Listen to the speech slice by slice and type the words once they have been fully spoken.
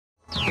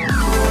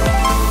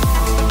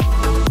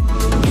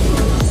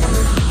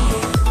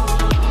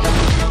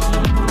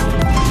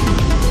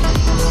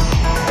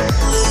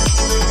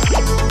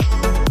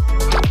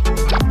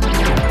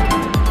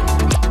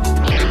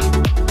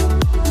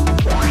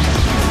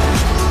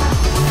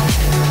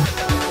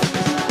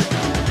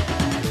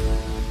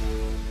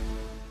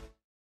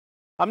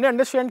हमने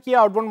अंडरस्टैंड किया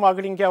outbound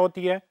marketing क्या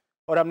होती है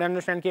और हमने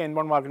अंडरस्टैंड किया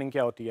इनबाउंड मार्केटिंग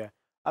क्या होती है।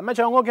 अब मैं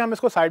चाहूँगा कि हम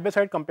इसको साइड बाय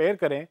साइड कंपेयर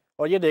करें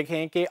और ये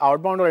देखें कि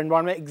आउटबाउंड और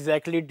इनबाउंड में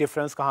एग्जैक्टली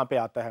डिफरेंस कहाँ पे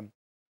आता है।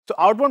 तो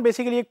आउटबाउंड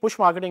बेसिकली एक पुश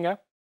मार्केटिंग है,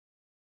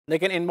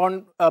 लेकिन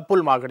इनबाउंड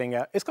पुल मार्केटिंग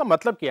है। इसका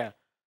मतलब क्या है?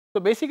 तो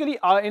बेसिकली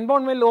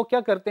इनबाउंड में लोग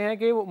क्या करते हैं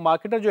कि वो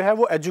मार्केटर जो है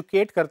वो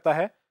एजुकेट करता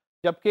है,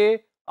 जबकि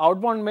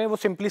आउटबाउंड में वो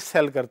सिंपली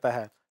सेल करता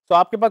है। तो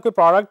आपके पास कोई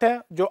प्रोडक्ट है,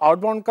 जो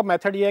आउटबाउंड का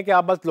मेथड ये है कि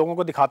आप बस लोगों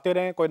को दिखाते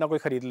रहें, कोई ना कोई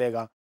खरीद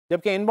लेगा।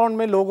 जबकि इनबाउंड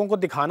में लोगों को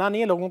दिखाना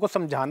नहीं है, लोगों को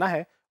समझाना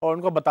है और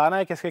उनको बताना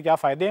है कि इसके क्या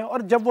फ़ायदे हैं,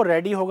 और जब वो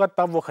रेडी होगा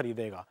तब वो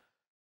खरीदेगा।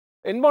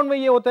 इनबाउंड में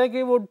ये होता है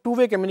कि वो टू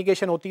वे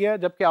कम्युनिकेशन होती है,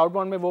 जबकि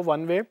आउटबाउंड में वो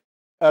वन वे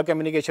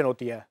कम्युनिकेशन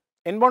होती है।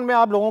 इनबाउंड में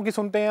आप लोगों की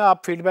सुनते हैं,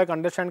 आप फीडबैक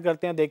अंडरस्टैंड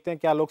करते हैं, देखते हैं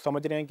क्या लोग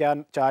समझ रहे हैं, क्या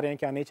चाह रहे हैं,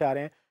 क्या नहीं चाह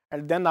रहे हैं,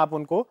 एंड देन आप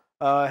उनको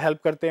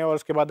हेल्प करते हैं और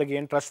उसके बाद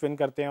अगेन ट्रस्ट विन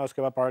करते हैं और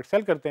उसके बाद प्रोडक्ट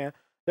सेल करते हैं।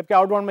 जबकि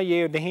आउटबाउंड में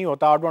ये नहीं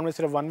होता। आउटबाउंड में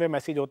सिर्फ वन वे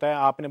मैसेज होता है।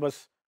 आपने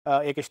बस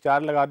एक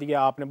इश्तिहार लगा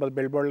दिया, आपने बस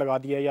बिलबोर्ड लगा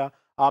दिया, या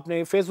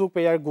आपने फेसबुक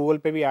पे या गूगल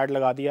पे भी ऐड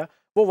लगा दिया।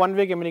 वो वन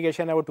वे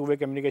कम्युनिकेशन है, वो टू वे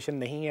कम्युनिकेशन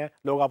नहीं है।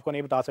 लोग आपको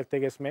नहीं बता सकते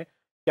कि इसमें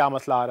क्या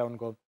मसला आ रहा है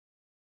उनको।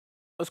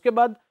 उसके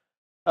बाद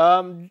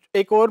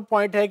एक और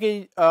पॉइंट है कि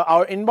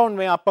इनबाउंड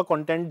में आपका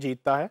कंटेंट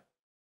जीतता है।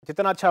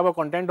 जितना अच्छा आपका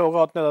कंटेंट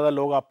होगा उतने ज़्यादा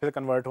लोग आप पे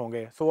कन्वर्ट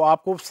होंगे। सो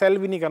आपको सेल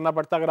भी नहीं करना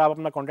पड़ता। अगर आप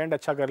अपना कंटेंट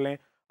अच्छा कर लें,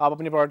 आप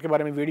अपने प्रोडक्ट के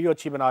बारे में वीडियो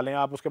अच्छी बना लें,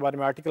 आप उसके बारे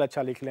में आर्टिकल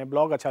अच्छा लिख लें,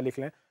 ब्लॉग अच्छा लिख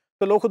लें,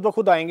 तो लोग खुद ब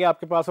खुद आएंगे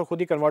आपके पास और खुद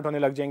ही कन्वर्ट होने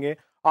लग जाएंगे।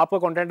 आपका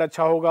कंटेंट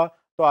अच्छा होगा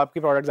तो आपकी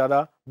प्रोडक्ट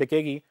ज़्यादा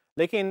बिकेगी।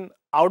 लेकिन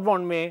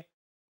आउटबाउंड में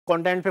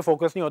कंटेंट पे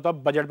फोकस नहीं होता,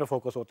 बजट पे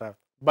फोकस होता है।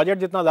 बजट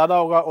जितना ज़्यादा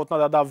होगा उतना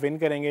ज़्यादा आप विन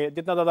करेंगे।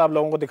 जितना ज़्यादा आप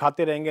लोगों को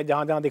दिखाते रहेंगे,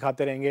 जहाँ जहाँ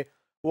दिखाते रहेंगे,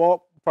 वो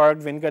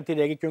प्रोडक्ट विन करती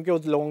रहेगी, क्योंकि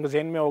उस लोगों के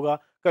जहन में होगा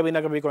कभी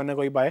ना कभी कोई ना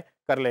कोई बाय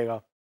कर लेगा।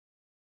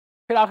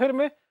 फिर आखिर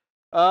में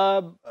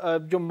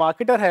जो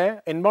मार्केटर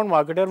है, इनबाउंड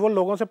मार्केटर, वो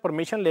लोगों से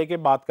परमिशन लेके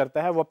बात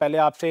करता है। वो पहले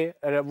आपसे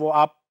वो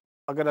आप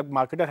अगर आप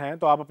मार्केटर हैं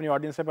तो आप अपनी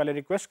ऑडियंस से पहले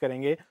रिक्वेस्ट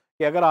करेंगे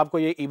कि अगर आपको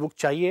ये ई बुक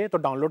चाहिए तो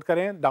डाउनलोड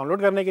करें।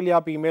 डाउनलोड करने के लिए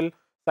आप ईमेल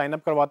साइन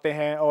अप करवाते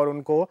हैं और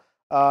उनको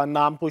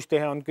नाम पूछते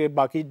हैं, उनके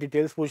बाकी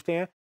डिटेल्स पूछते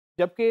हैं।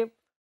 जबकि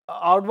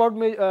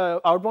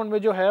आउटबाउंड में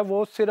जो है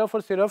वो सिर्फ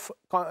और सिर्फ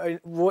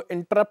वो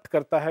इंटरप्ट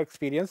करता है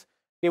एक्सपीरियंस,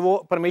 कि वो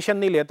परमिशन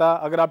नहीं लेता।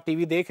 अगर आप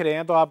टीवी देख रहे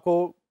हैं तो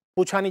आपको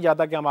पूछा नहीं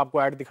जाता कि हम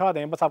आपको ऐड दिखा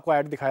दें, बस आपको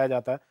ऐड दिखाया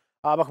जाता है।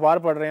 आप अखबार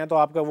पढ़ रहे हैं तो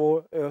आपका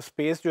वो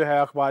स्पेस जो है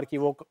अखबार की,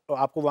 वो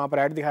आपको वहाँ पर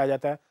ऐड दिखाया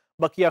जाता है।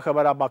 बकिया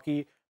खबर आप बाकी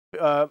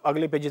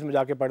अगले पेजेस में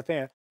जाके पढ़ते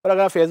हैं। और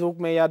अगर आप फेसबुक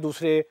में या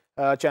दूसरे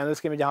चैनल्स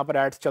के में जहाँ पर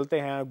एड्स चलते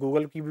हैं,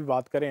 गूगल की भी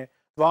बात करें,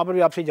 तो वहाँ पर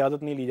भी आपसे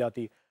इजाज़त नहीं ली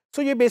जाती।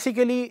 सो ये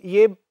बेसिकली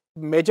ये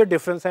मेजर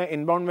डिफरेंस है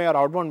इनबाउंड में और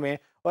आउटबाउंड में।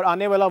 और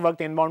आने वाला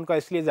वक्त इनबाउंड का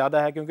इसलिए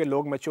ज़्यादा है क्योंकि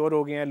लोग मैच्योर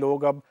हो गए हैं,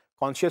 लोग अब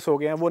कॉन्शियस हो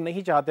गए हैं। वो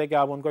नहीं चाहते कि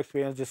आप उनको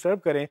एक्सपीरियंस डिस्टर्ब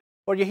करें,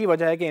 और यही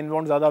वजह है कि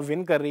इनबाउंड ज़्यादा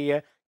विन कर रही है,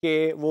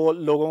 कि वो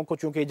लोगों को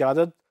चूँकि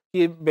इजाज़त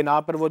की बिना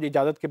पर वो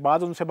इजाज़त के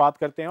बाद उनसे बात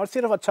करते हैं और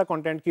सिर्फ अच्छा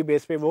कंटेंट की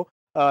बेस पे वो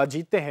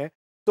जीतते हैं।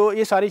 तो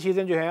ये सारी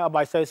चीज़ें जो हैं अब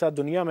आहिस्ता-आहिस्ता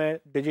दुनिया में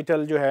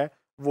डिजिटल जो है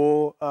वो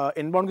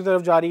इनबाउंड की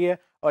तरफ जा रही है।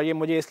 और ये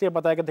मुझे इसलिए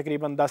पता है कि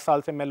तकरीबन 10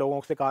 साल से मैं लोगों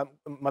से काम,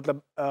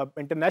 मतलब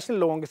इंटरनेशनल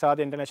लोगों के साथ,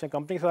 इंटरनेशनल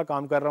कंपनी के साथ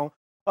काम कर रहा हूँ,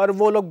 और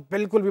वो लोग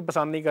बिल्कुल भी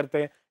पसंद नहीं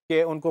करते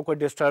कि उनको कोई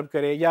डिस्टर्ब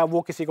करे या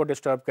वो किसी को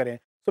डिस्टर्ब करें।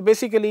 तो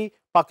बेसिकली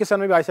पाकिस्तान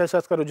में भी आहिस्ता-आहिस्ता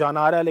इसका रुझान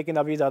आ रहा है, लेकिन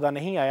अभी ज़्यादा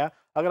नहीं आया।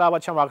 अगर आप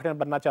अच्छा मार्केटर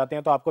बनना चाहते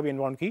हैं तो आपको भी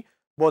इनबाउंड की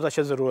बहुत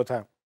अच्छी ज़रूरत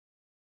है।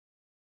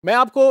 मैं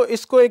आपको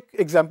इसको एक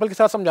एग्जांपल के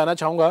साथ समझाना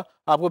चाहूँगा,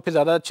 आपको फिर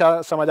ज़्यादा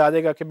अच्छा समझ आ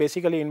जाएगा कि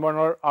बेसिकली इनबाउंड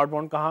और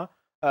आउटबाउंड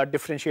कहाँ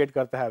डिफरेंशिएट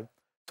करता है।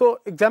 तो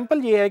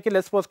एग्जांपल ये है कि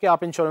लेट्स सपोज़ कि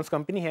आप इंश्योरेंस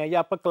कंपनी है, या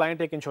आपका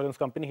क्लाइंट एक इंश्योरेंस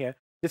कंपनी है,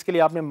 जिसके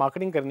लिए आपने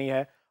मार्केटिंग करनी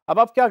है। अब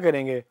आप क्या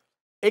करेंगे?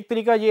 एक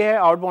तरीका ये है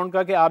आउटबाउंड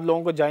का कि आप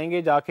लोगों को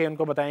जाएँगे, जाके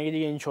उनको बताएँगे जी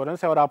ये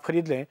इंश्योरेंस है और आप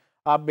खरीद लें।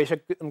 आप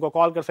बेशक उनको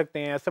कॉल कर सकते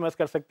हैं, एसएमएस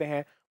कर सकते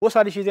हैं, वो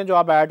सारी चीज़ें जो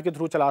आप ऐड के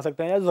थ्रू चला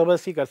सकते हैं या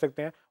ज़बरदस्ती कर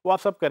सकते हैं, वो आप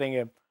सब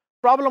करेंगे।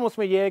 प्रॉब्लम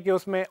उसमें ये है कि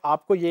उसमें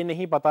आपको ये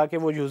नहीं पता कि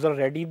वो यूज़र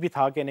रेडी भी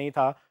था कि नहीं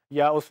था,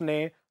 या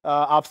उसने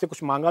आपसे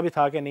कुछ माँगा भी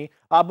था कि नहीं।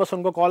 आप बस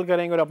उनको कॉल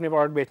करेंगे और अपने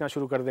प्रोडक्ट बेचना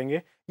शुरू कर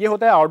देंगे। ये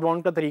होता है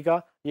आउटबाउंड का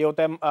तरीका। ये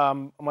होता है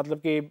मतलब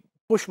कि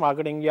पुश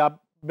मार्केटिंग, या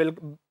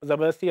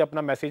ज़बरदस्ती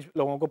अपना मैसेज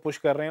लोगों को पुश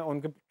कर रहे हैं,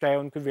 उनके चाहे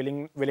उनकी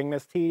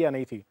विलिंगनेस थी या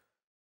नहीं थी।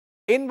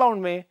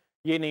 इनबाउंड में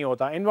ये नहीं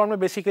होता। इनबाउंड में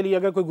बेसिकली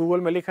अगर कोई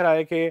गूगल में लिख रहा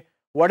है कि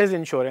व्हाट इज़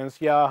इंश्योरेंस,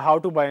 या हाउ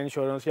टू बाय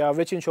इंश्योरेंस, या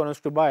व्हिच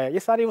इंश्योरेंस टू बाय, ये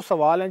सारे वो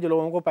सवाल हैं जो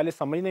लोगों को पहले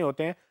समझने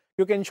होते हैं।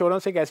 क्योंकि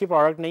इंश्योरेंस एक ऐसी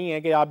प्रोडक्ट नहीं है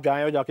कि आप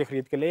जाएँ और जाके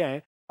खरीद के ले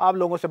आएँ। आप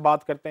लोगों से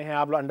बात करते हैं,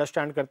 आप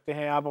अंडरस्टैंड करते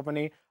हैं, आप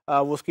अपनी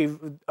वो उसकी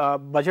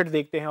बजट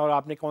देखते हैं और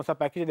आपने कौन-सा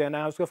पैकेज लेना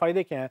है, उसके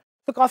फ़ायदे क्या हैं।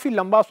 तो काफ़ी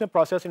लंबा उसमें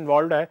प्रोसेस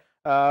इन्वॉल्व्ड है,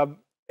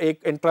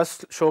 एक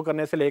इंटरेस्ट शो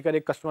करने से लेकर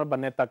एक कस्टमर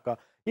बनने तक का।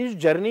 ये जो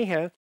जर्नी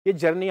है, ये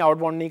जर्नी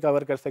आउटबाउंड नहीं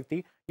कवर कर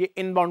सकती, ये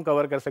इनबाउंड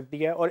कवर कर सकती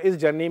है। और इस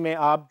जर्नी में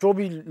आप जो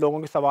भी लोगों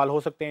के सवाल हो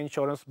सकते हैं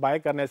इंश्योरेंस बाय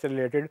करने से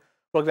रिलेटेड,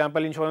 फॉर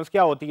एग्जांपल इंश्योरेंस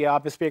क्या होती है,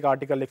 आप इस पे एक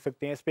आर्टिकल लिख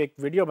सकते हैं, इस पे एक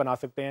वीडियो बना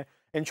सकते हैं।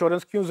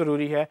 इंश्योरेंस क्यों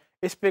ज़रूरी है,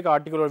 इस पे एक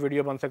आर्टिकल और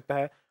वीडियो बन सकता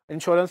है।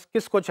 इंश्योरेंस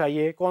किसको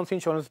चाहिए, कौन सी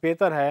इंश्योरेंस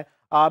बेहतर है,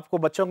 आपको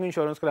बच्चों की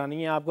इंश्योरेंस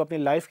करानी है, आपको अपनी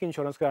लाइफ की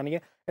इंश्योरेंस करानी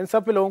है। इन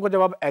सब पे लोगों को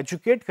जब आप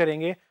एजुकेट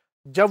करेंगे,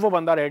 जब वो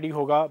बंदा रेडी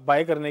होगा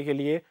बाय करने के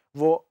लिए,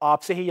 वो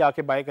आपसे ही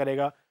आके बाय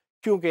करेगा।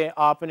 क्योंकि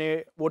आपने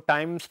वो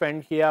टाइम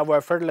स्पेंड किया, वो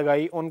एफर्ट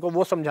लगाई उनको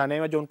वो समझाने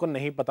में जो उनको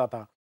नहीं पता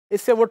था।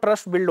 इससे वो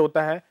ट्रस्ट बिल्ड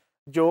होता है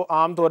जो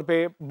आम तौर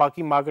पे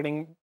बाकी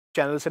मार्केटिंग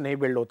चैनल से नहीं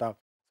बिल्ड होता।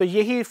 तो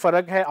यही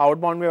फ़र्क है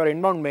आउटबाउंड में और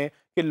इनबाउंड में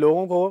कि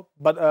लोगों को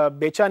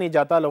बेचा नहीं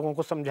जाता, लोगों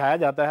को समझाया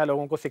जाता है,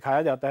 लोगों को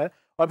सिखाया जाता है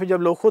और फिर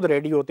जब लोग खुद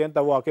रेडी होते हैं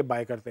तब वो आके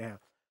बाय करते हैं।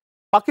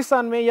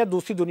 पाकिस्तान में या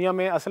दूसरी दुनिया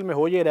में असल में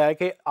हो ये रहा है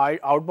कि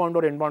आउटबाउंड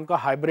और इनबाउंड का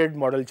हाइब्रिड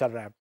मॉडल चल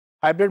रहा है।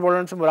 हाइब्रिड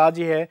मॉडल से मुराद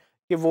ये है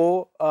कि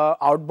वो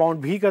आउटबाउंड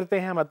भी करते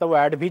हैं, मतलब वो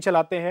ऐड भी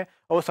चलाते हैं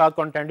और वो साथ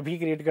कंटेंट भी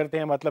क्रिएट करते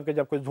हैं, मतलब कि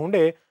जब कुछ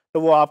ढूंढे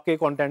तो वो आपके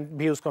कंटेंट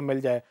भी उसको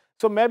मिल जाए।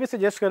 सो मैं भी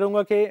सजेस्ट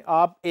करूंगा कि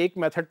आप एक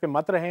मेथड पे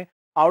मत रहें।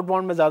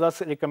 आउटबाउंड में ज़्यादा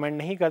रिकमेंड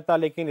नहीं करता,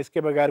 लेकिन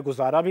इसके बगैर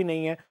गुजारा भी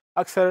नहीं है।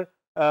 अक्सर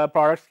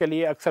प्रोडक्ट्स के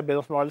लिए, अक्सर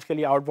बिजनेस मॉडल्स के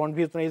लिए आउटबाउंड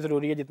भी उतना ही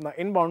ज़रूरी है जितना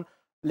इनबाउंड।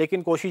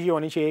 लेकिन कोशिश ये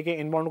होनी चाहिए कि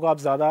इनबाउंड को आप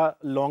ज़्यादा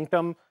लॉन्ग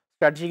टर्म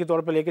स्ट्रैटेजी के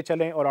तौर पे लेके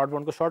चलें और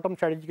आउटबाउंड को शॉर्ट टर्म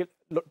स्ट्रैटेजी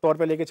के तौर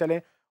पे लेके चलें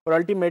और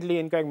अल्टीमेटली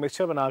इनका एक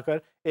मिक्सचर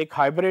बनाकर एक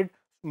हाइब्रिड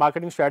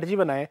मार्केटिंग स्ट्रैटेजी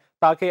बनाएं,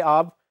 ताकि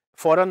आप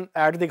फ़ौरन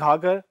ऐड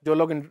दिखाकर जो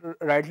लोग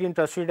राइटली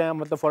इंटरेस्टेड हैं,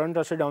 मतलब फ़ौरन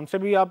इंटरेस्टेड हैं, उनसे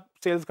भी आप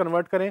सेल्स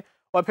कन्वर्ट करें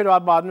और फिर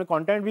आप बाद में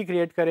कंटेंट भी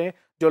क्रिएट करें।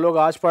 जो लोग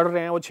आज पढ़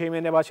रहे हैं वो 6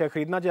 महीने बाद शायद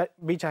खरीदना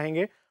भी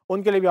चाहेंगे,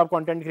 उनके लिए भी आप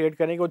कंटेंट क्रिएट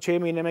करें कि वो 6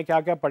 महीने में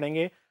क्या-क्या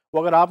पढ़ेंगे।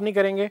 वो अगर आप नहीं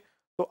करेंगे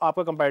तो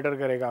आपका कंपटीटर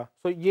करेगा।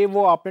 तो ये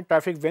वो आपने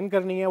ट्रैफिक विन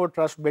करनी है, वो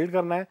ट्रस्ट बिल्ड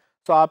करना है।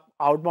 तो आप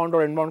आउटबाउंड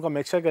और इनबाउंड का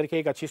मिक्सचर करके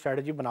एक अच्छी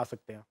स्ट्रैटेजी बना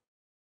सकते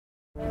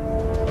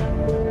हैं।